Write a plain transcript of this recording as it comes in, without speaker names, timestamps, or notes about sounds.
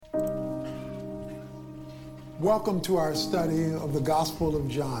Welcome to our study of the Gospel of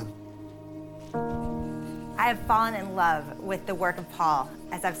John. I have fallen in love with the work of Paul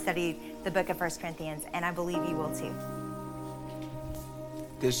as I've studied the book of 1 Corinthians, and I believe you will too.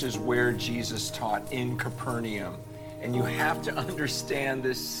 This is where Jesus taught, in Capernaum. And you have to understand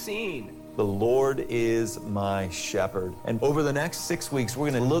this scene. The Lord is my shepherd. And over the next 6 weeks,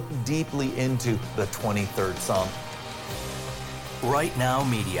 we're going to look deeply into the 23rd Psalm. Right Now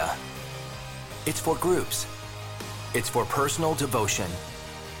Media. It's for groups. It's for personal devotion.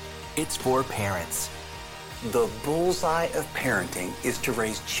 It's for parents. The bullseye of parenting is to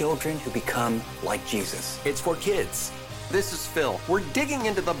raise children who become like Jesus. It's for kids. This is Phil. We're digging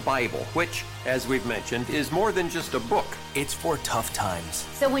into the Bible, which, as we've mentioned, is more than just a book. It's for tough times.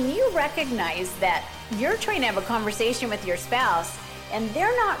 So when you recognize that you're trying to have a conversation with your spouse and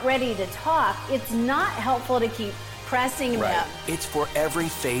they're not ready to talk, it's not helpful to keep pressing them. It's for every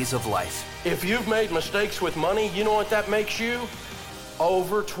phase of life. If you've made mistakes with money, you know what that makes you?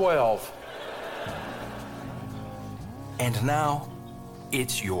 Over 12. And now,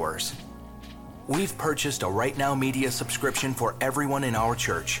 it's yours. We've purchased a Right Now Media subscription for everyone in our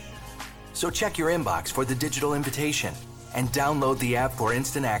church. So check your inbox for the digital invitation and download the app for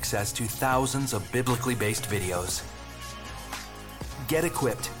instant access to thousands of biblically based videos. Get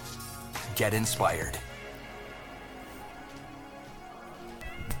equipped. Get inspired.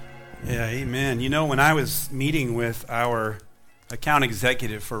 Yeah, amen. You know, when I was meeting with our account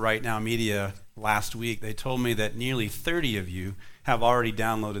executive for Right Now Media last week, they told me that nearly 30 of you have already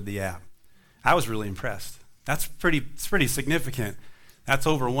downloaded the app. I was really impressed. It's pretty significant. That's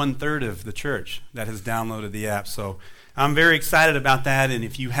over 1/3 of the church that has downloaded the app. So I'm very excited about that. And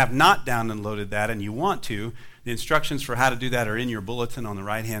if you have not downloaded that and you want to, the instructions for how to do that are in your bulletin on the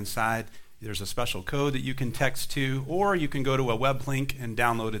right-hand side. There's a special code that you can text to, or you can go to a web link and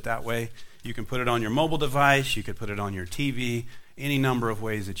download it that way. You can put it on your mobile device. You could put it on your TV. Any number of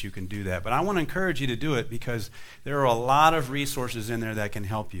ways that you can do that. But I want to encourage you to do it because there are a lot of resources in there that can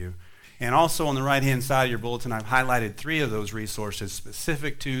help you. And also on the right-hand side of your bulletin, I've highlighted 3 of those resources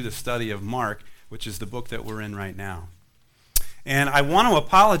specific to the study of Mark, which is the book that we're in right now. And I want to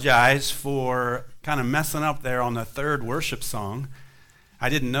apologize for kind of messing up there on the 3rd worship song. I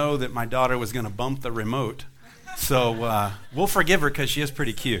didn't know that my daughter was going to bump the remote. So we'll forgive her because she is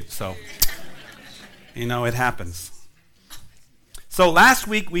pretty cute. So, you know, it happens. So last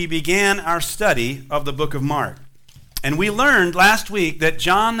week we began our study of the book of Mark. And we learned last week that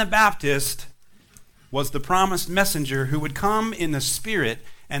John the Baptist was the promised messenger who would come in the spirit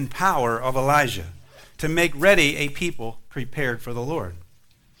and power of Elijah to make ready a people prepared for the Lord.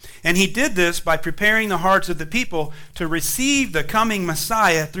 And he did this by preparing the hearts of the people to receive the coming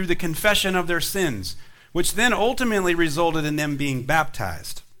Messiah through the confession of their sins, which then ultimately resulted in them being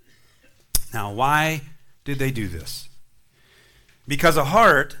baptized. Now, why did they do this? Because a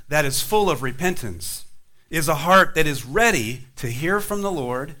heart that is full of repentance is a heart that is ready to hear from the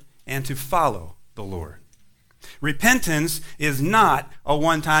Lord and to follow the Lord. Repentance is not a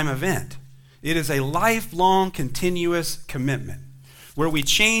one-time event. It is a lifelong, continuous commitment where we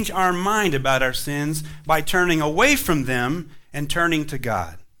change our mind about our sins by turning away from them and turning to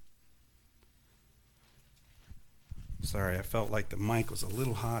God. Sorry, I felt like the mic was a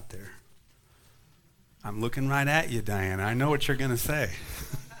little hot there. I'm looking right at you, Diane. I know what you're going to say.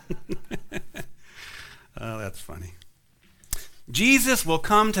 Oh, that's funny. Jesus will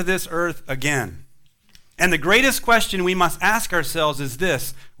come to this earth again. And the greatest question we must ask ourselves is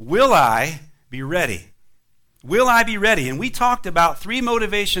this: will I be ready? Will I be ready? And we talked about 3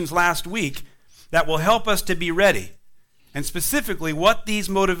 motivations last week that will help us to be ready. And specifically, what these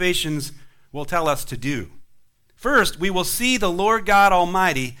motivations will tell us to do. First, we will see the Lord God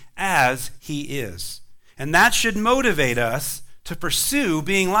Almighty as He is. And that should motivate us to pursue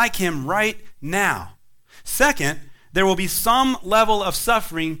being like Him right now. Second, there will be some level of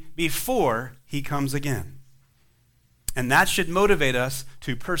suffering before He comes again. And that should motivate us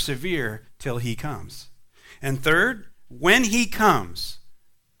to persevere till He comes. And third, when He comes,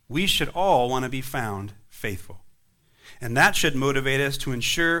 we should all want to be found faithful. And that should motivate us to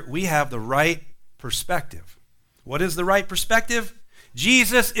ensure we have the right perspective. What is the right perspective?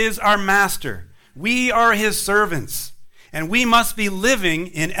 Jesus is our master. We are His servants. And we must be living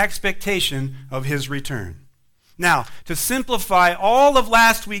in expectation of His return. Now, to simplify all of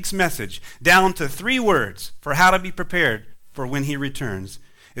last week's message down to 3 words for how to be prepared for when He returns,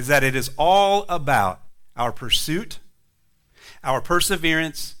 is that it is all about our pursuit, our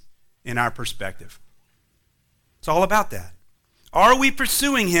perseverance, and our perspective. It's all about that. Are we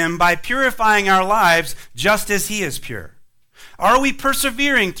pursuing Him by purifying our lives just as He is pure? Are we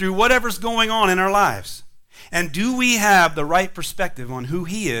persevering through whatever's going on in our lives? And do we have the right perspective on who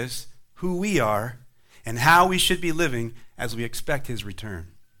he is, who we are, and how we should be living as we expect his return?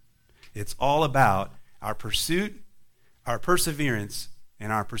 It's all about our pursuit, our perseverance,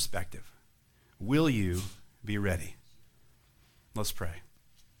 and our perspective. Will you be ready? Let's pray.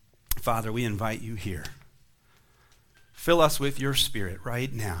 Father, we invite you here. Fill us with your Spirit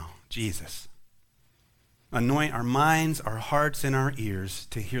right now, Jesus. Anoint our minds, our hearts, and our ears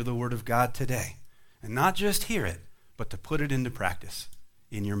to hear the word of God today. And not just hear it, but to put it into practice.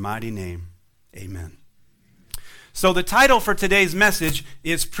 In your mighty name, amen. So the title for today's message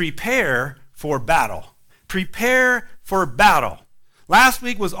is Prepare for Battle. Prepare for battle. Last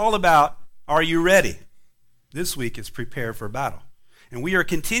week was all about, are you ready? This week is Prepare for Battle. And we are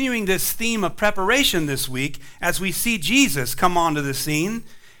continuing this theme of preparation this week as we see Jesus come onto the scene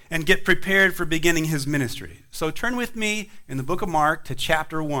and get prepared for beginning his ministry. So turn with me in the book of Mark to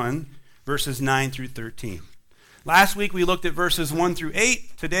chapter 1, verses 9 through 13. Last week we looked at verses 1 through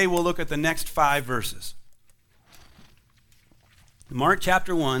 8. Today we'll look at the next 5 verses. Mark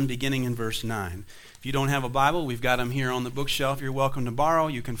chapter 1, beginning in verse 9. If you don't have a Bible, we've got them here on the bookshelf. You're welcome to borrow.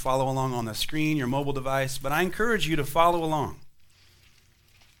 You can follow along on the screen, your mobile device, but I encourage you to follow along.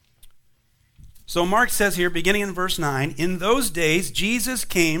 So Mark says here, beginning in verse 9, in those days Jesus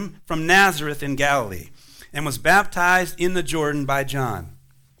came from Nazareth in Galilee and was baptized in the Jordan by John.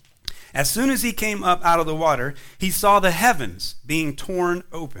 As soon as he came up out of the water, he saw the heavens being torn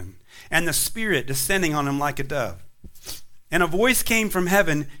open and the Spirit descending on him like a dove. And a voice came from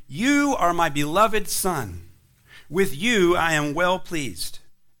heaven, "You are my beloved Son. With you I am well pleased."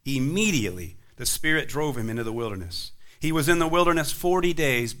 Immediately the Spirit drove him into the wilderness. He was in the wilderness 40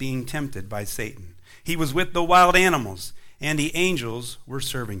 days being tempted by Satan. He was with the wild animals, and the angels were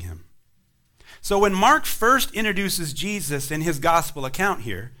serving him. So when Mark first introduces Jesus in his gospel account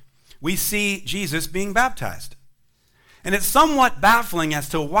here, we see Jesus being baptized. And it's somewhat baffling as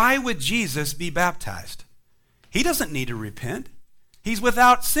to why would Jesus be baptized? He doesn't need to repent. He's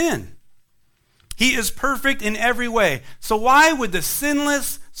without sin. He is perfect in every way. So why would the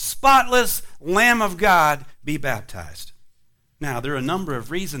sinless, spotless Lamb of God be baptized? Now, there are a number of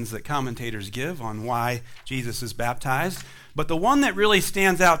reasons that commentators give on why Jesus is baptized, but the one that really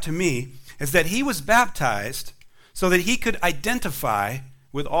stands out to me is that he was baptized so that he could identify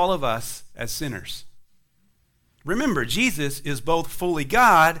with all of us as sinners. Remember, Jesus is both fully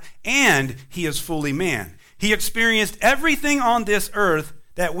God and he is fully man. He experienced everything on this earth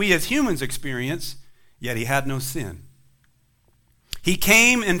that we as humans experience, yet he had no sin. He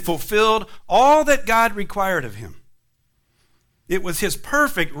came and fulfilled all that God required of him. It was his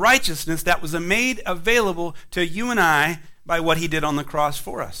perfect righteousness that was made available to you and I by what he did on the cross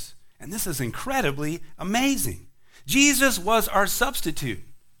for us. And this is incredibly amazing. Jesus was our substitute.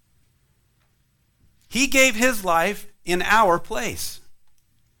 He gave his life in our place.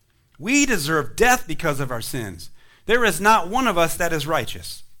 We deserve death because of our sins. There is not one of us that is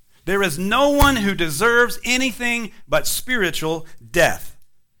righteous. There is no one who deserves anything but spiritual death.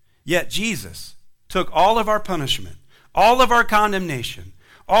 Yet Jesus took all of our punishment, all of our condemnation,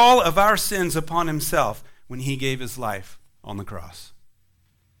 all of our sins upon himself when he gave his life on the cross.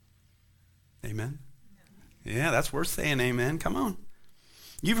 Amen? Yeah, that's worth saying amen. Come on.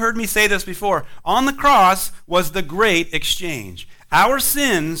 You've heard me say this before. On the cross was the great exchange. Our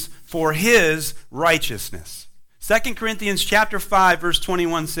sins for his righteousness. 2 Corinthians chapter 5, verse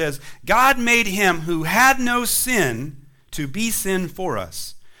 21 says, God made him who had no sin to be sin for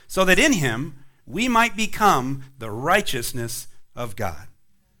us, so that in him we might become the righteousness of God.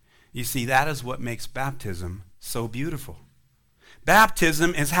 You see, that is what makes baptism so beautiful.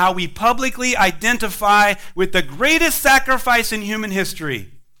 Baptism is how we publicly identify with the greatest sacrifice in human history,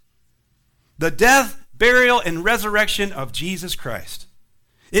 the death, burial, and resurrection of Jesus Christ.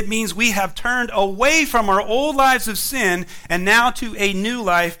 It means we have turned away from our old lives of sin and now to a new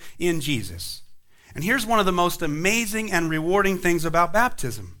life in Jesus. And here's one of the most amazing and rewarding things about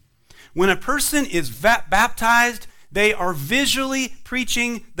baptism. When a person is baptized, they are visually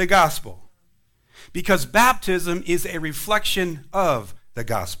preaching the gospel, because baptism is a reflection of the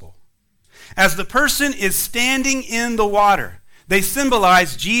gospel. As the person is standing in the water, they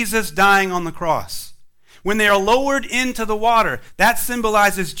symbolize Jesus dying on the cross. When they are lowered into the water, that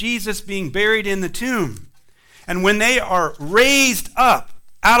symbolizes Jesus being buried in the tomb. And when they are raised up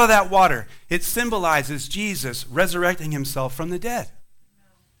out of that water, it symbolizes Jesus resurrecting himself from the dead.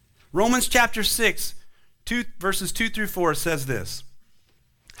 Romans chapter 6, verses 2 through 4 says this,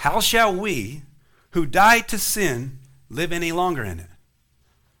 how shall we who died to sin live any longer in it?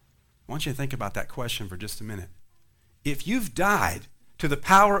 I want you to think about that question for just a minute. If you've died to the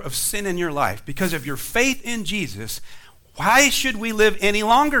power of sin in your life, because of your faith in Jesus, why should we live any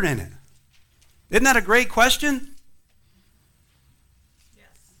longer in it? Isn't that a great question?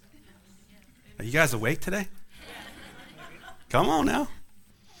 Are you guys awake today? Come on now.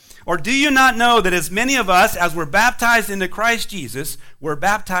 Or do you not know that as many of us as were baptized into Christ Jesus were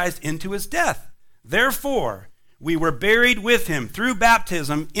baptized into his death? Therefore, we were buried with him through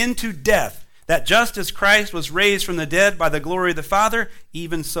baptism into death, that just as Christ was raised from the dead by the glory of the Father,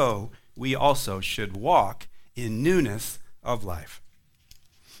 even so we also should walk in newness of life.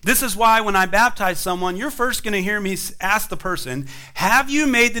 This is why when I baptize someone, you're first going to hear me ask the person, have you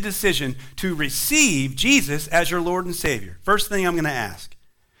made the decision to receive Jesus as your Lord and Savior? First thing I'm going to ask.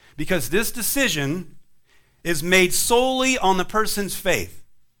 Because this decision is made solely on the person's faith.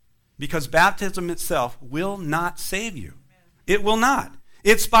 Because baptism itself will not save you. It will not.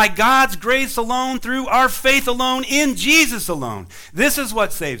 It's by God's grace alone, through our faith alone, in Jesus alone. This is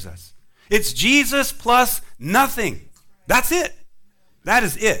what saves us. It's Jesus plus nothing. That's it. That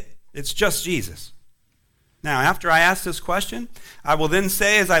is it. It's just Jesus. Now, after I ask this question, I will then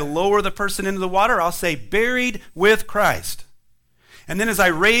say, as I lower the person into the water, I'll say, buried with Christ. And then as I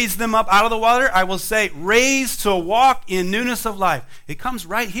raise them up out of the water, I will say, raised to walk in newness of life. It comes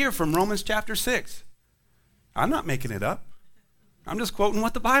right here from Romans chapter 6. I'm not making it up. I'm just quoting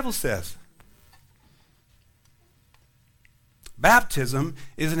what the Bible says. Baptism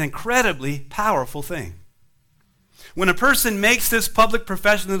is an incredibly powerful thing. When a person makes this public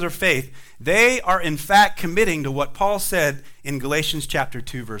profession of their faith, they are in fact committing to what Paul said in Galatians chapter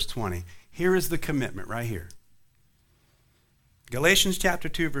 2, verse 20. Here is the commitment right here. Galatians chapter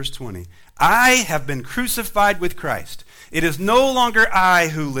 2, verse 20. I have been crucified with Christ. It is no longer I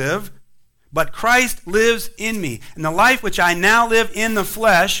who live, but Christ lives in me. And the life which I now live in the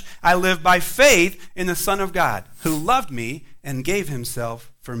flesh, I live by faith in the Son of God, who loved me and gave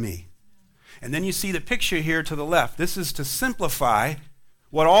himself for me. And then you see the picture here to the left. This is to simplify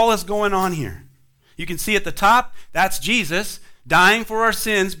what all is going on here. You can see at the top, that's Jesus dying for our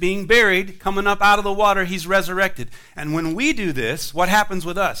sins, being buried, coming up out of the water, he's resurrected. And when we do this, what happens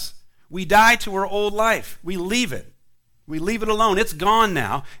with us? We die to our old life. We leave it. We leave it alone. It's gone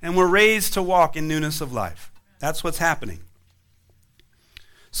now, and we're raised to walk in newness of life. That's what's happening.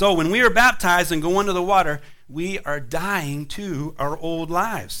 So when we are baptized and go into the water, we are dying to our old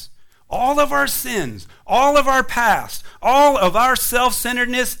lives. All of our sins, all of our past, all of our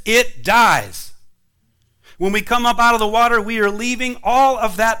self-centeredness, it dies. When we come up out of the water, we are leaving all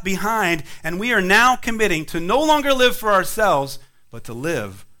of that behind, and we are now committing to no longer live for ourselves, but to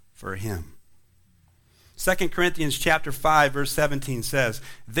live for him. 2 Corinthians chapter 5, verse 17 says,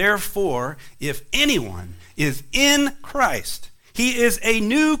 therefore, if anyone is in Christ, he is a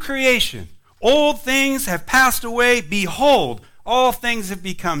new creation. Old things have passed away. Behold, all things have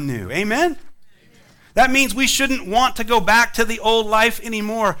become new. Amen? That means we shouldn't want to go back to the old life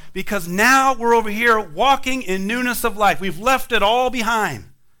anymore, because now we're over here walking in newness of life. We've left it all behind.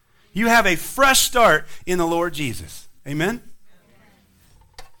 You have a fresh start in the Lord Jesus. Amen?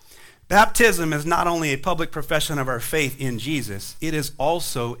 Baptism is not only a public profession of our faith in Jesus, it is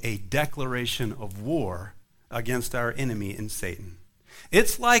also a declaration of war against our enemy in Satan.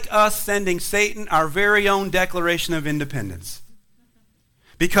 It's like us sending Satan our very own Declaration of Independence.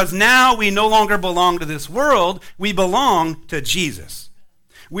 Because now we no longer belong to this world, we belong to Jesus.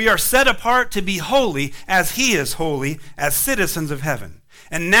 We are set apart to be holy as he is holy, as citizens of heaven.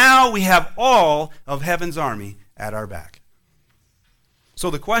 And now we have all of heaven's army at our back. So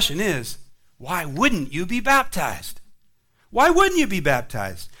the question is, why wouldn't you be baptized? Why wouldn't you be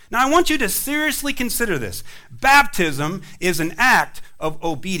baptized? Now I want you to seriously consider this. Baptism is an act of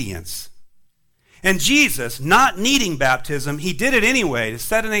obedience. And Jesus, not needing baptism, he did it anyway to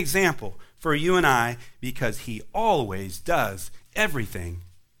set an example for you and I, because he always does everything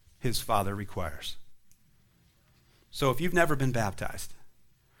his Father requires. So if you've never been baptized,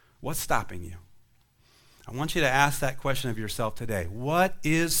 what's stopping you? I want you to ask that question of yourself today. What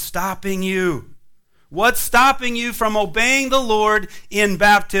is stopping you? What's stopping you from obeying the Lord in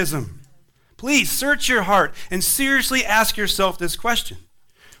baptism? Please search your heart and seriously ask yourself this question.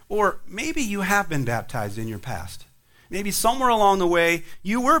 Or maybe you have been baptized in your past. Maybe somewhere along the way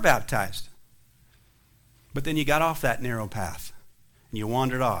you were baptized. But then you got off that narrow path and you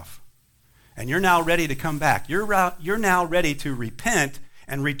wandered off. And you're now ready to come back. You're now ready to repent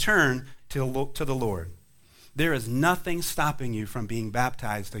and return to the Lord. There is nothing stopping you from being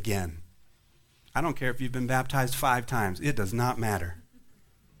baptized again. I don't care if you've been baptized 5 times. It does not matter.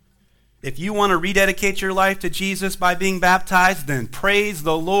 If you want to rededicate your life to Jesus by being baptized, then praise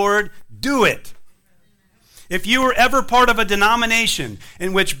the Lord. Do it. If you were ever part of a denomination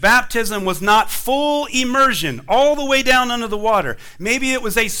in which baptism was not full immersion all the way down under the water, maybe it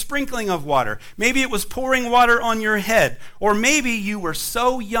was a sprinkling of water, maybe it was pouring water on your head, or maybe you were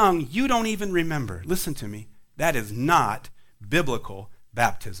so young you don't even remember. Listen to me. That is not biblical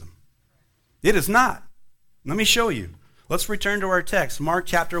baptism. It is not. Let me show you. Let's return to our text, Mark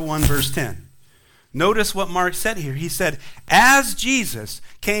chapter 1, verse 10. Notice what Mark said here. He said, as Jesus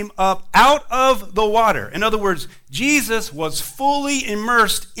came up out of the water. In other words, Jesus was fully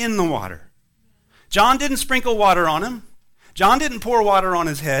immersed in the water. John didn't sprinkle water on him. John didn't pour water on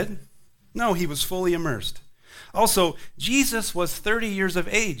his head. No, he was fully immersed. Also, Jesus was 30 years of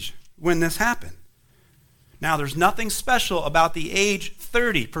age when this happened. Now, there's nothing special about the age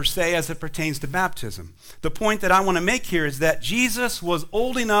 30 per se as it pertains to baptism. The point that I want to make here is that Jesus was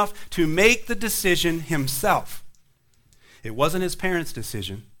old enough to make the decision himself. It wasn't his parents'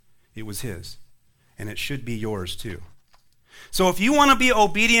 decision. It was his. And it should be yours too. So if you want to be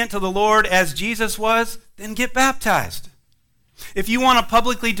obedient to the Lord as Jesus was, then get baptized. If you want to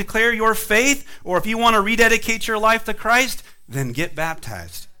publicly declare your faith, or if you want to rededicate your life to Christ, then get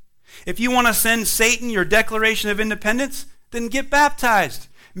baptized. If you want to send Satan your Declaration of Independence, then get baptized.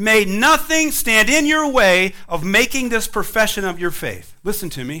 May nothing stand in your way of making this profession of your faith. Listen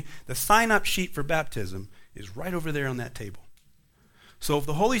to me. The sign-up sheet for baptism is right over there on that table. So if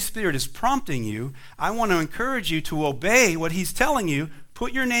the Holy Spirit is prompting you, I want to encourage you to obey what he's telling you.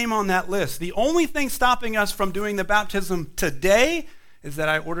 Put your name on that list. The only thing stopping us from doing the baptism today is that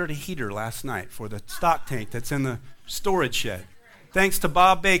I ordered a heater last night for the stock tank that's in the storage shed. Thanks to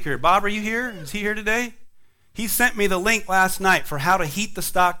Bob Baker. Bob, are you here? Is he here today? He sent me the link last night for how to heat the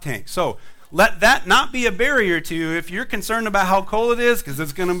stock tank. So let that not be a barrier to you if you're concerned about how cold it is, because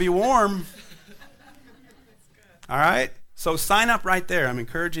it's going to be warm. All right? So sign up right there. I'm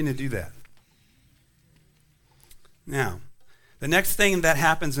encouraging you to do that. Now, the next thing that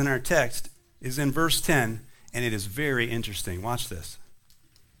happens in our text is in verse 10, and it is very interesting. Watch this.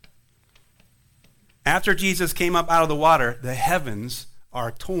 After Jesus came up out of the water, the heavens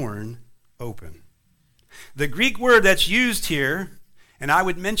are torn open. The Greek word that's used here, and I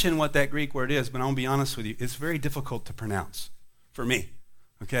would mention what that Greek word is, but I'll be honest with you, it's very difficult to pronounce for me,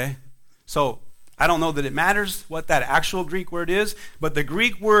 okay? So I don't know that it matters what that actual Greek word is, but the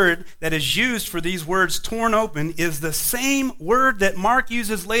Greek word that is used for these words torn open is the same word that Mark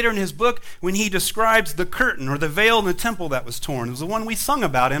uses later in his book when he describes the curtain or the veil in the temple that was torn. It was the one we sung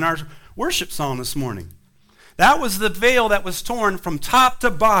about in our worship song this morning. That was the veil that was torn from top to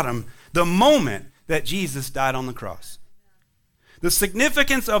bottom the moment that Jesus died on the cross. The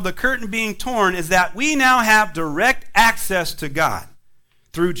significance of the curtain being torn is that we now have direct access to God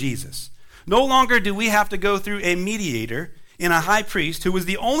through Jesus. No longer do we have to go through a mediator and a high priest who was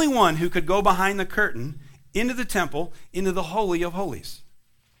the only one who could go behind the curtain into the temple, into the Holy of Holies.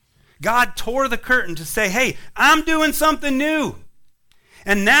 God tore the curtain to say, hey, I'm doing something new.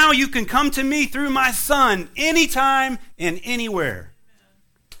 And now you can come to me through my Son anytime and anywhere.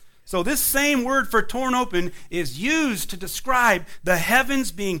 So this same word for torn open is used to describe the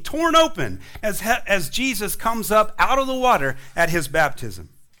heavens being torn open as Jesus comes up out of the water at his baptism.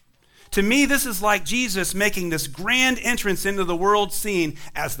 To me, this is like Jesus making this grand entrance into the world scene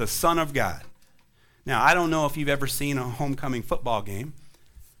as the Son of God. Now, I don't know if you've ever seen a homecoming football game,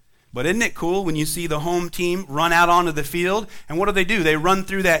 but isn't it cool when you see the home team run out onto the field? And what do? They run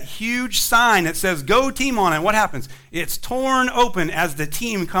through that huge sign that says, "Go Team" on it. What happens? It's torn open as the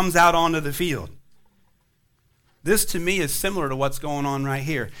team comes out onto the field. This, to me, is similar to what's going on right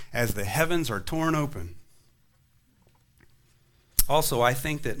here as the heavens are torn open. Also, I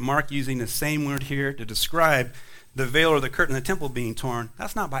think that Mark using the same word here to describe the veil or the curtain of the temple being torn,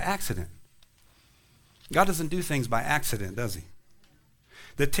 that's not by accident. God doesn't do things by accident, does he?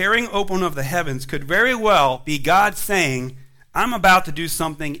 The tearing open of the heavens could very well be God saying, I'm about to do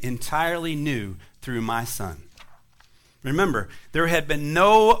something entirely new through my Son. Remember, there had been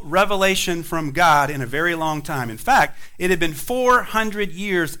no revelation from God in a very long time. In fact, it had been 400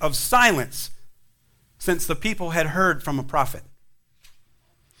 years of silence since the people had heard from a prophet.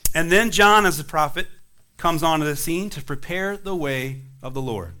 And then John, as a prophet, comes onto the scene to prepare the way of the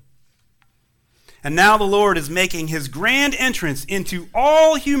Lord. And now the Lord is making his grand entrance into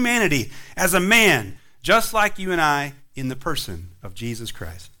all humanity as a man, just like you and I, in the person of Jesus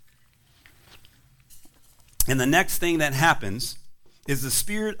Christ. And the next thing that happens is the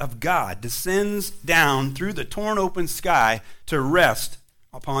Spirit of God descends down through the torn open sky to rest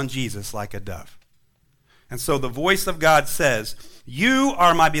upon Jesus like a dove. And so the voice of God says, "You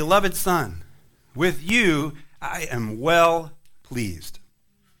are my beloved Son. With you I am well pleased."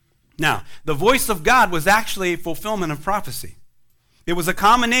 Now, the voice of God was actually a fulfillment of prophecy. It was a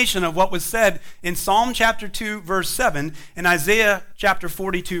combination of what was said in Psalm chapter 2, verse 7, and Isaiah chapter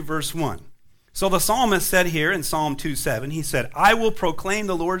 42, verse 1. So the psalmist said here in Psalm 2:7, he said, I will proclaim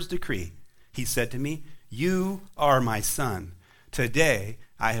the Lord's decree. He said to me, you are my son. Today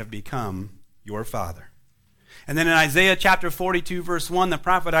I have become your father. And then in Isaiah chapter 42, verse 1, the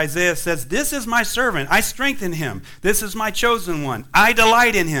prophet Isaiah says, this is my servant. I strengthen him. This is my chosen one. I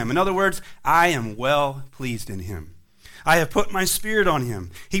delight in him. In other words, I am well pleased in him. I have put my spirit on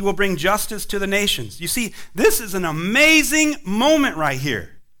him. He will bring justice to the nations. You see, this is an amazing moment right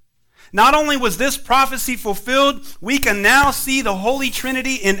here. Not only was this prophecy fulfilled, we can now see the Holy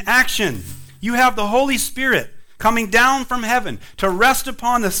Trinity in action. You have the Holy Spirit coming down from heaven to rest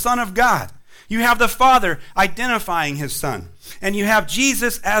upon the Son of God. You have the Father identifying his Son. And you have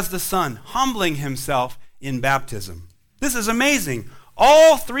Jesus as the Son, humbling himself in baptism. This is amazing.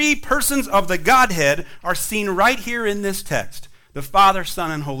 All three persons of the Godhead are seen right here in this text, the Father,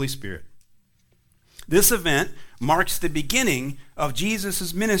 Son, and Holy Spirit. This event marks the beginning of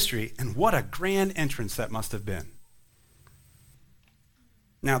Jesus' ministry, and what a grand entrance that must have been.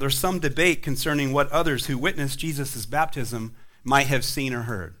 Now, there's some debate concerning what others who witnessed Jesus' baptism might have seen or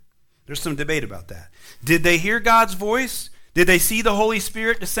heard. There's some debate about that. Did they hear God's voice? Did they see the Holy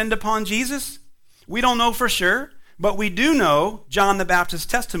Spirit descend upon Jesus? We don't know for sure, but we do know John the Baptist's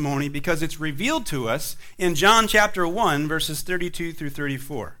testimony because it's revealed to us in John chapter 1, verses 32 through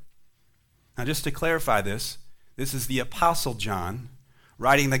 34. Now, just to clarify this is the Apostle John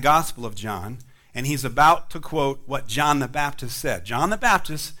writing the Gospel of John, and he's about to quote what John the Baptist said. John the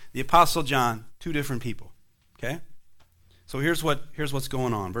Baptist, the Apostle John, two different people. Okay? So here's what's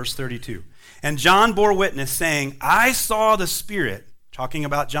going on. Verse 32. And John bore witness, saying, I saw the Spirit, talking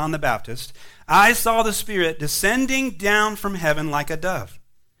about John the Baptist, I saw the Spirit descending down from heaven like a dove,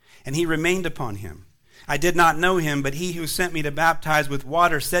 and he remained upon him. I did not know him, but he who sent me to baptize with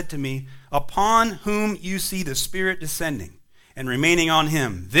water said to me, upon whom you see the Spirit descending and remaining on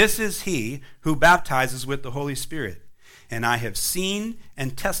him, this is he who baptizes with the Holy Spirit. And I have seen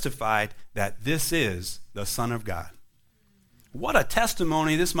and testified that this is the Son of God. What a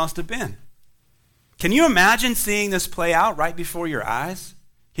testimony this must have been. Can you imagine seeing this play out right before your eyes?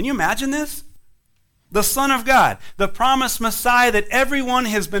 Can you imagine this? The Son of God, the promised Messiah that everyone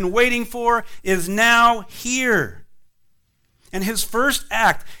has been waiting for, is now here. And his first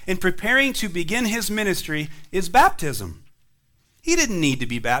act in preparing to begin his ministry is baptism. He didn't need to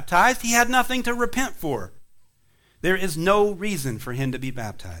be baptized. He had nothing to repent for. There is no reason for him to be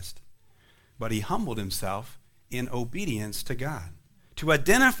baptized. But he humbled himself in obedience to God, to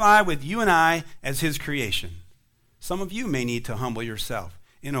identify with you and I as his creation. Some of you may need to humble yourself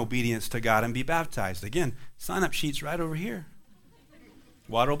in obedience to God and be baptized. Again, sign-up sheet's right over here.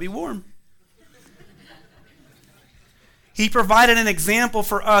 Water will be warm. He provided an example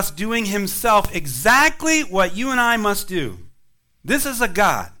for us, doing himself exactly what you and I must do. This is a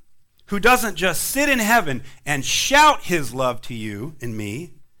God who doesn't just sit in heaven and shout his love to you and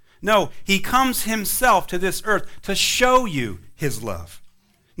me. No, he comes himself to this earth to show you his love.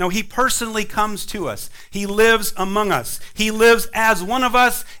 No, he personally comes to us. He lives among us. He lives as one of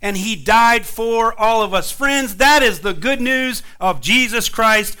us, and he died for all of us. Friends, that is the good news of Jesus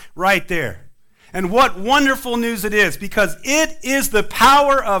Christ right there. And what wonderful news it is, because it is the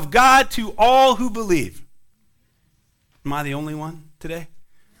power of God to all who believe. Am I the only one today?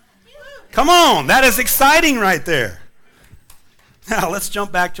 Come on, that is exciting right there. Now, let's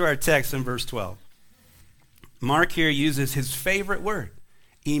jump back to our text in verse 12. Mark here uses his favorite word,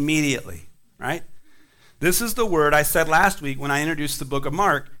 immediately, right? This is the word I said last week when I introduced the book of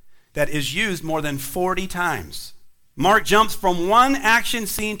Mark that is used more than 40 times. Mark jumps from one action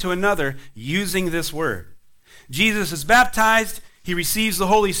scene to another using this word. Jesus is baptized, he receives the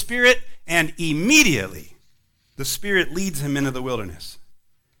Holy Spirit, and immediately the Spirit leads him into the wilderness.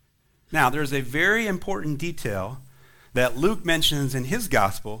 Now, there's a very important detail that Luke mentions in his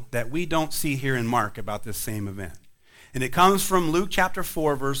gospel that we don't see here in Mark about this same event. And it comes from Luke chapter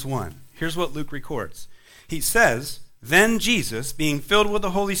 4, verse 1. Here's what Luke records. He says, Then Jesus, being filled with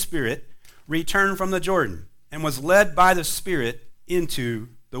the Holy Spirit, returned from the Jordan and was led by the Spirit into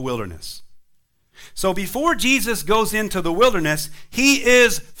the wilderness. So before Jesus goes into the wilderness, he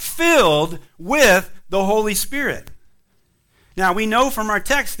is filled with the Holy Spirit. Now, we know from our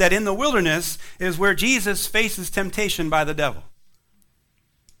text that in the wilderness is where Jesus faces temptation by the devil.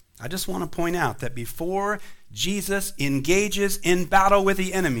 I just want to point out that before Jesus engages in battle with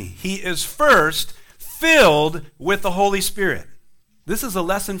the enemy, he is first filled with the Holy Spirit. This is a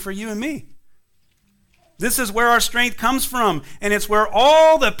lesson for you and me. This is where our strength comes from, and it's where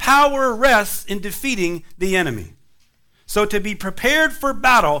all the power rests in defeating the enemy. So to be prepared for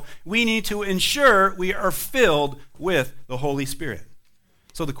battle, we need to ensure we are filled with the Holy Spirit.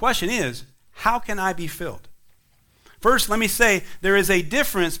 So the question is, how can I be filled? First, let me say there is a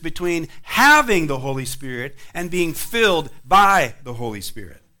difference between having the Holy Spirit and being filled by the Holy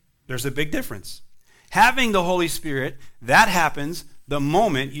Spirit. There's a big difference. Having the Holy Spirit, that happens the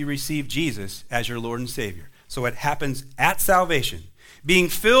moment you receive Jesus as your Lord and Savior. So it happens at salvation. Being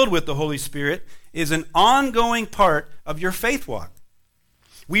filled with the Holy Spirit is an ongoing part of your faith walk.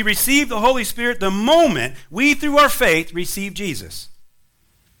 We receive the Holy Spirit the moment we, through our faith, receive Jesus.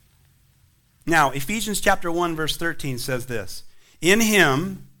 Now, Ephesians chapter 1, verse 13 says this, "In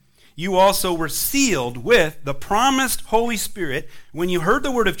him you also were sealed with the promised Holy Spirit when you heard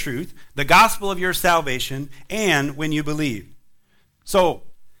the word of truth, the gospel of your salvation, and when you believed." So,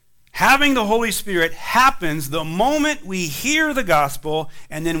 having the Holy Spirit happens the moment we hear the gospel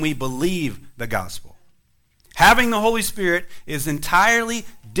and then we believe the gospel. Having the Holy Spirit is entirely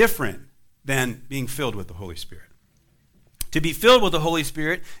different than being filled with the Holy Spirit. To be filled with the Holy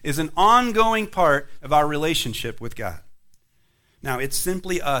Spirit is an ongoing part of our relationship with God. Now, it's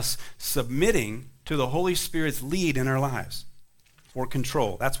simply us submitting to the Holy Spirit's lead in our lives, or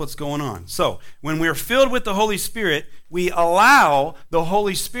control. That's what's going on. So, when we're filled with the Holy Spirit, we allow the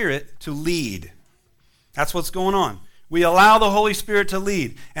Holy Spirit to lead. That's what's going on. We allow the Holy Spirit to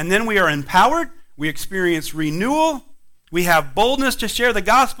lead. And then we are empowered, we experience renewal, we have boldness to share the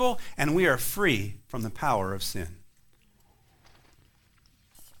gospel, and we are free from the power of sin.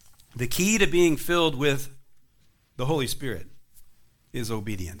 The key to being filled with the Holy Spirit is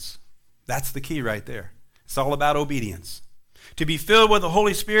obedience. That's the key right there. It's all about obedience. To be filled with the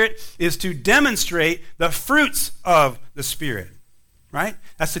Holy Spirit is to demonstrate the fruits of the Spirit, right?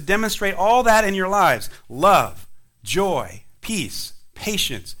 That's to demonstrate all that in your lives. Love, joy, peace,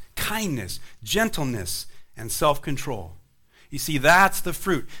 patience, kindness, gentleness, and self-control. You see, that's the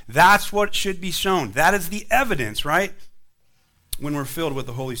fruit. That's what should be shown. That is the evidence, right? When we're filled with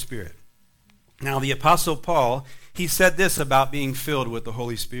the Holy Spirit. Now, the Apostle Paul, he said this about being filled with the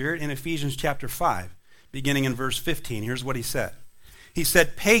Holy Spirit in Ephesians chapter 5, beginning in verse 15. Here's what he said. He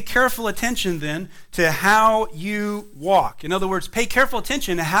said, "Pay careful attention then to how you walk." In other words, pay careful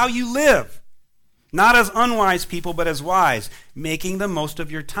attention to how you live. Not as unwise people, but as wise, making the most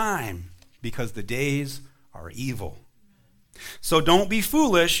of your time, because the days are evil. So don't be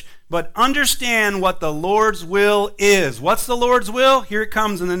foolish, but understand what the Lord's will is. What's the Lord's will? Here it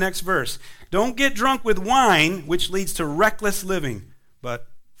comes in the next verse. Don't get drunk with wine, which leads to reckless living, but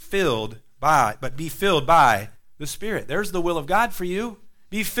be filled by the Spirit. There's the will of God for you.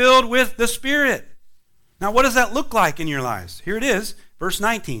 Be filled with the Spirit. Now, what does that look like in your lives? Here it is. Verse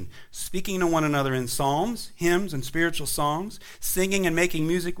 19, "Speaking to one another in psalms, hymns, and spiritual songs, singing and making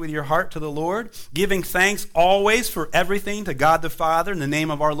music with your heart to the Lord, giving thanks always for everything to God the Father in the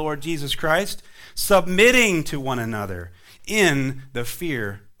name of our Lord Jesus Christ, submitting to one another in the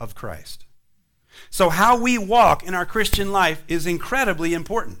fear of Christ." So how we walk in our Christian life is incredibly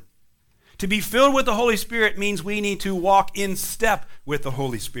important. To be filled with the Holy Spirit means we need to walk in step with the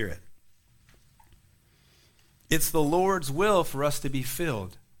Holy Spirit. It's the Lord's will for us to be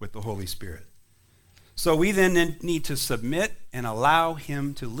filled with the Holy Spirit. So we then need to submit and allow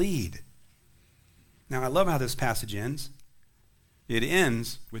him to lead. Now, I love how this passage ends. It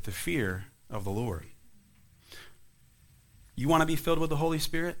ends with the fear of the Lord. You want to be filled with the Holy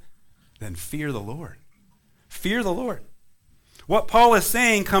Spirit? Then fear the Lord. Fear the Lord. What Paul is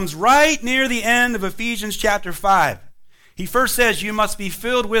saying comes right near the end of Ephesians chapter 5. He first says you must be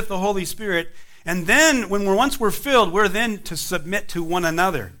filled with the Holy Spirit. And then, once we're filled, we're then to submit to one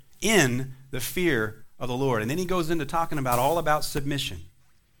another in the fear of the Lord. And then he goes into talking all about submission.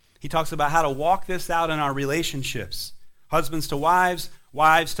 He talks about how to walk this out in our relationships. Husbands to wives,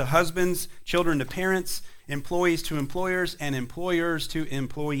 wives to husbands, children to parents, employees to employers, and employers to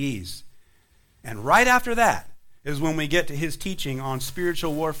employees. And right after that is when we get to his teaching on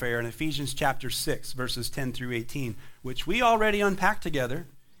spiritual warfare in Ephesians chapter 6, verses 10 through 18, which we already unpacked together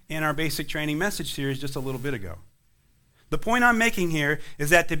in our basic training message series just a little bit ago. The point I'm making here is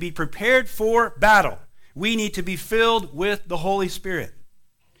that to be prepared for battle, we need to be filled with the Holy Spirit.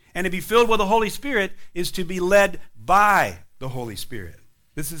 And to be filled with the Holy Spirit is to be led by the Holy Spirit.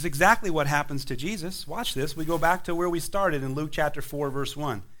 This is exactly what happens to Jesus. Watch this. We go back to where we started in Luke chapter 4, verse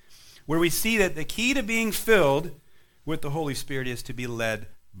 1, where we see that the key to being filled with the Holy Spirit is to be led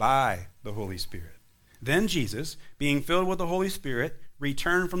by the Holy Spirit. Then Jesus, being filled with the Holy Spirit,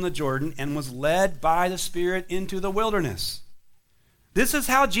 returned from the Jordan and was led by the Spirit into the wilderness. This is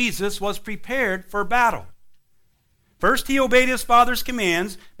how Jesus was prepared for battle. First, he obeyed his Father's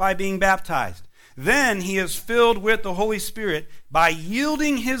commands by being baptized. Then he is filled with the Holy Spirit by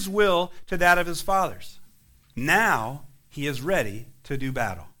yielding his will to that of his Father's. Now he is ready to do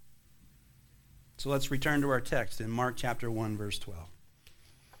battle. So let's return to our text in Mark chapter 1, verse 12.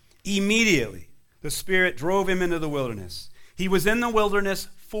 Immediately, the Spirit drove him into the wilderness. He was in the wilderness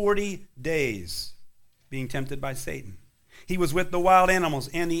 40 days, being tempted by Satan. He was with the wild animals,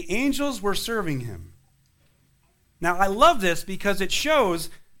 and the angels were serving him. Now, I love this because it shows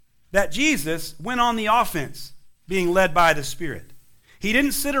that Jesus went on the offense, being led by the Spirit. He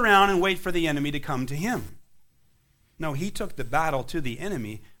didn't sit around and wait for the enemy to come to him. No, he took the battle to the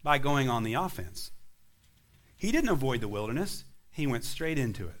enemy by going on the offense. He didn't avoid the wilderness. He went straight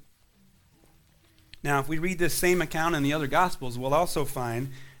into it. Now, if we read this same account in the other Gospels, we'll also find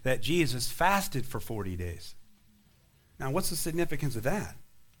that Jesus fasted for 40 days. Now, what's the significance of that?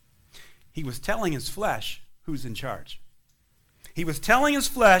 He was telling his flesh who's in charge. He was telling his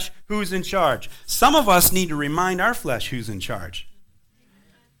flesh who's in charge. Some of us need to remind our flesh who's in charge.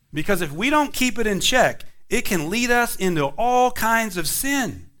 Because if we don't keep it in check, it can lead us into all kinds of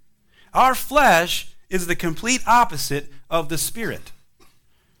sin. Our flesh is the complete opposite of the Spirit.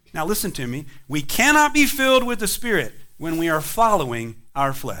 Now listen to me. We cannot be filled with the Spirit when we are following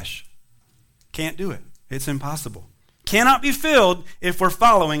our flesh. Can't do it. It's impossible. Cannot be filled if we're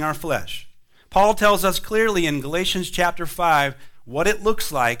following our flesh. Paul tells us clearly in Galatians chapter 5 what it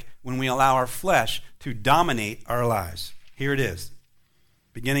looks like when we allow our flesh to dominate our lives. Here it is.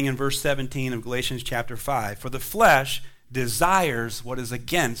 Beginning in verse 17 of Galatians chapter 5. For the flesh desires what is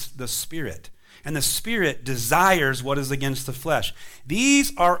against the Spirit, and the Spirit desires what is against the flesh.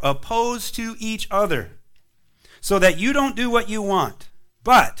 These are opposed to each other, so that you don't do what you want.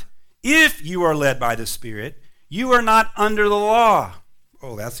 But if you are led by the Spirit, you are not under the law.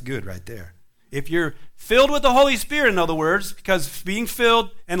 Oh, that's good right there. If you're filled with the Holy Spirit, in other words, because being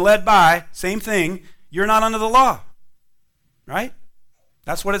filled and led by, same thing, you're not under the law. Right?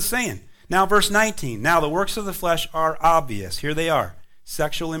 That's what it's saying. Now, verse 19. Now, the works of the flesh are obvious. Here they are.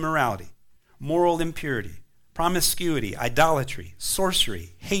 Sexual immorality, moral impurity, promiscuity, idolatry,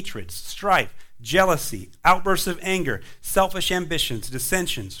 sorcery, hatred, strife, jealousy, outbursts of anger, selfish ambitions,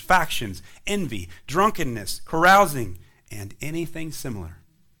 dissensions, factions, envy, drunkenness, carousing, and anything similar.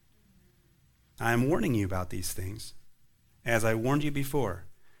 I am warning you about these things, as I warned you before,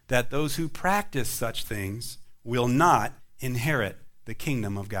 that those who practice such things will not inherit the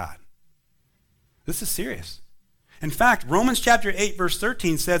kingdom of God. This is serious. In fact, Romans chapter 8, verse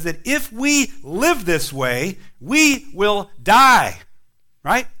 13 says that if we live this way, we will die.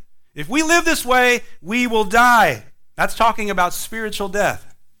 Right? If we live this way, we will die. That's talking about spiritual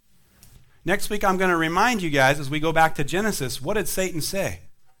death. Next week, I'm going to remind you guys, as we go back to Genesis, what did Satan say?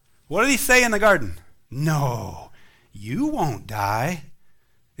 What did he say in the garden? No, you won't die.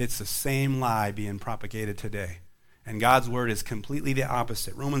 It's the same lie being propagated today. And God's word is completely the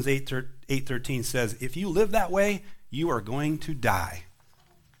opposite. Romans 8:13 says, if you live that way, you are going to die.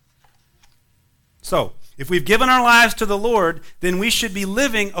 So, if we've given our lives to the Lord, then we should be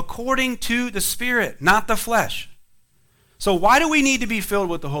living according to the Spirit, not the flesh. So why do we need to be filled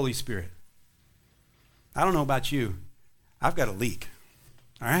with the Holy Spirit? I don't know about you. I've got a leak.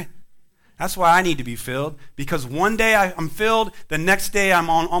 All right? That's why I need to be filled, because one day I'm filled, the next day I'm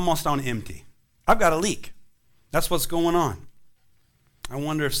almost on empty. I've got a leak. That's what's going on. I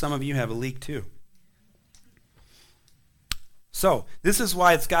wonder if some of you have a leak too. So, this is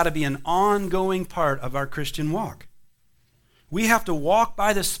why it's got to be an ongoing part of our Christian walk. We have to walk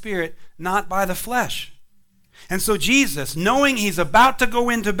by the Spirit, not by the flesh. And so Jesus, knowing he's about to go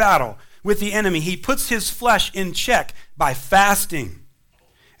into battle with the enemy, he puts his flesh in check by fasting.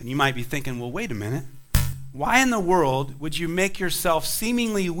 And you might be thinking, well, wait a minute. Why in the world would you make yourself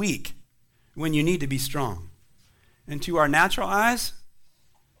seemingly weak when you need to be strong? And to our natural eyes,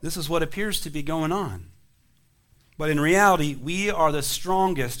 this is what appears to be going on. But in reality, we are the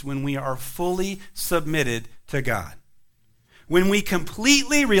strongest when we are fully submitted to God. When we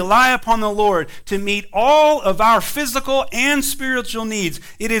completely rely upon the Lord to meet all of our physical and spiritual needs,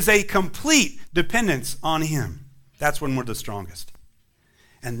 it is a complete dependence on Him. That's when we're the strongest.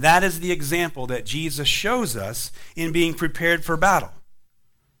 And that is the example that Jesus shows us in being prepared for battle.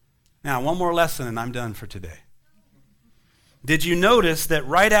 Now, one more lesson and I'm done for today. Did you notice that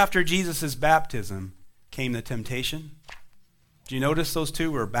right after Jesus' baptism came the temptation? Did you notice those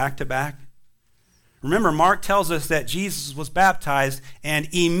two were back to back? Remember, Mark tells us that Jesus was baptized and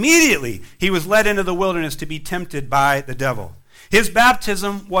immediately he was led into the wilderness to be tempted by the devil. His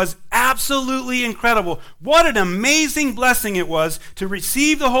baptism was absolutely incredible. What an amazing blessing it was to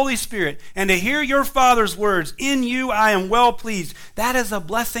receive the Holy Spirit and to hear your Father's words, "In you I am well pleased." That is a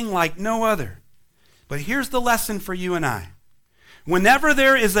blessing like no other. But here's the lesson for you and I. Whenever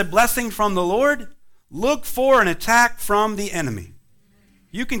there is a blessing from the Lord, look for an attack from the enemy.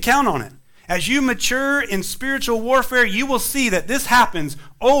 You can count on it. As you mature in spiritual warfare, you will see that this happens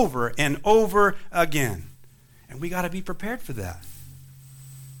over and over again. And we got to be prepared for that.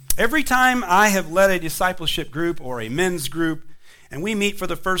 Every time I have led a discipleship group or a men's group, and we meet for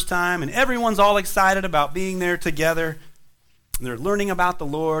the first time, and everyone's all excited about being there together, and they're learning about the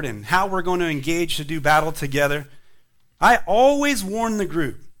Lord and how we're going to engage to do battle together, I always warn the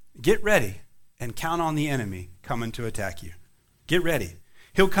group, get ready and count on the enemy coming to attack you. Get ready.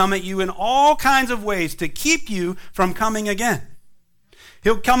 He'll come at you in all kinds of ways to keep you from coming again.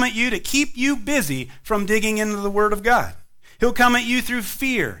 He'll come at you to keep you busy from digging into the Word of God. He'll come at you through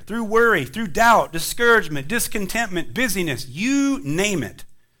fear, through worry, through doubt, discouragement, discontentment, busyness, you name it.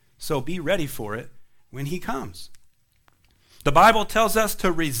 So be ready for it when he comes. The Bible tells us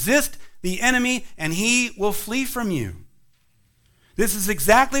to resist the enemy and he will flee from you. This is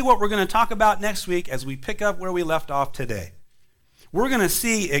exactly what we're going to talk about next week as we pick up where we left off today. We're going to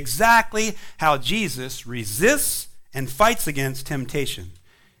see exactly how Jesus resists and fights against temptation.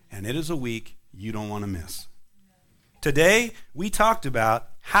 And it is a week you don't want to miss. Today, we talked about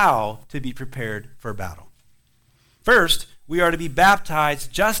how to be prepared for battle. First, we are to be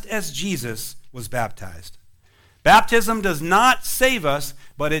baptized just as Jesus was baptized. Baptism does not save us,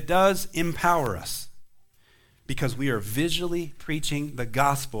 but it does empower us because we are visually preaching the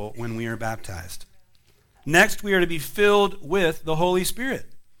gospel when we are baptized. Next, we are to be filled with the Holy Spirit.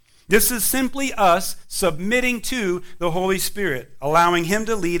 This is simply us submitting to the Holy Spirit, allowing him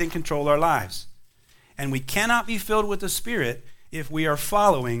to lead and control our lives. And we cannot be filled with the Spirit if we are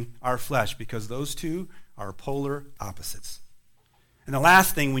following our flesh, because those two are polar opposites. And the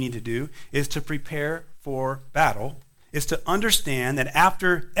last thing we need to do is to prepare for battle, is to understand that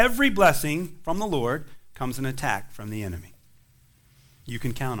after every blessing from the Lord comes an attack from the enemy. You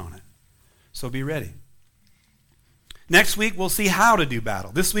can count on it. So be ready. Next week, we'll see how to do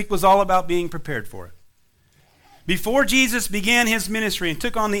battle. This week was all about being prepared for it. Before Jesus began his ministry and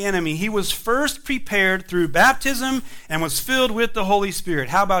took on the enemy, he was first prepared through baptism and was filled with the Holy Spirit.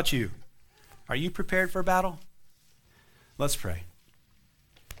 How about you? Are you prepared for battle? Let's pray.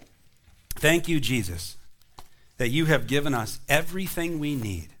 Thank you, Jesus, that you have given us everything we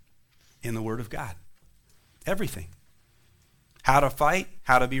need in the Word of God. Everything. How to fight,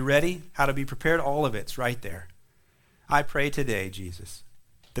 how to be ready, how to be prepared, all of it's right there. I pray today, Jesus,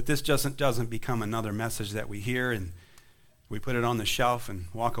 that this doesn't become another message that we hear and we put it on the shelf and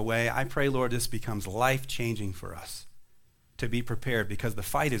walk away. I pray, Lord, this becomes life-changing for us to be prepared because the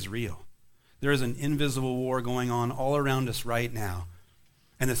fight is real. There is an invisible war going on all around us right now,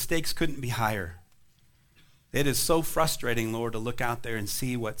 and the stakes couldn't be higher. It is so frustrating, Lord, to look out there and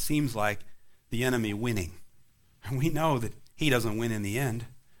see what seems like the enemy winning. And we know that he doesn't win in the end.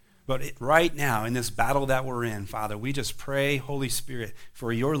 But right now, in this battle that we're in, Father, we just pray, Holy Spirit,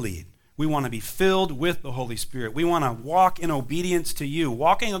 for your lead. We want to be filled with the Holy Spirit. We want to walk in obedience to you,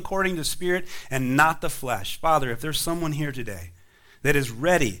 walking according to Spirit and not the flesh. Father, if there's someone here today that is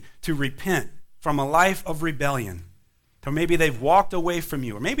ready to repent from a life of rebellion, or maybe they've walked away from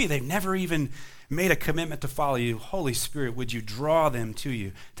you, or maybe they've never even made a commitment to follow you, Holy Spirit, would you draw them to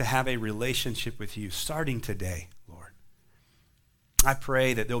you to have a relationship with you starting today? I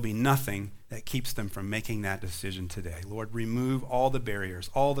pray that there'll be nothing that keeps them from making that decision today. Lord, remove all the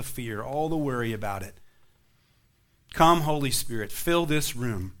barriers, all the fear, all the worry about it. Come, Holy Spirit, fill this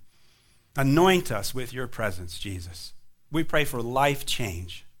room. Anoint us with your presence, Jesus. We pray for life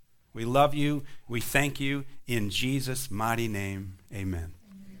change. We love you. We thank you. In Jesus' mighty name, amen.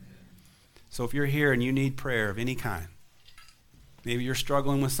 So if you're here and you need prayer of any kind, maybe you're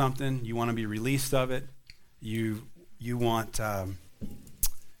struggling with something, you want to be released of it, you want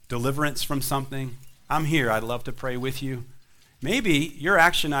deliverance from something, I'm here. I'd love to pray with you. Maybe your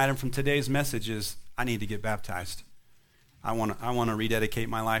action item from today's message is, I need to get baptized. I want to rededicate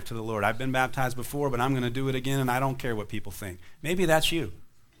my life to the Lord. I've been baptized before, but I'm going to do it again, and I don't care what people think. Maybe that's you.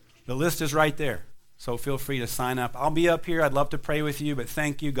 The list is right there. So feel free to sign up. I'll be up here. I'd love to pray with you, but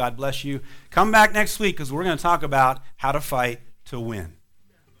thank you. God bless you. Come back next week because we're going to talk about how to fight to win.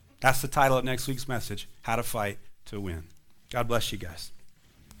 That's the title of next week's message, How to Fight to Win. God bless you guys.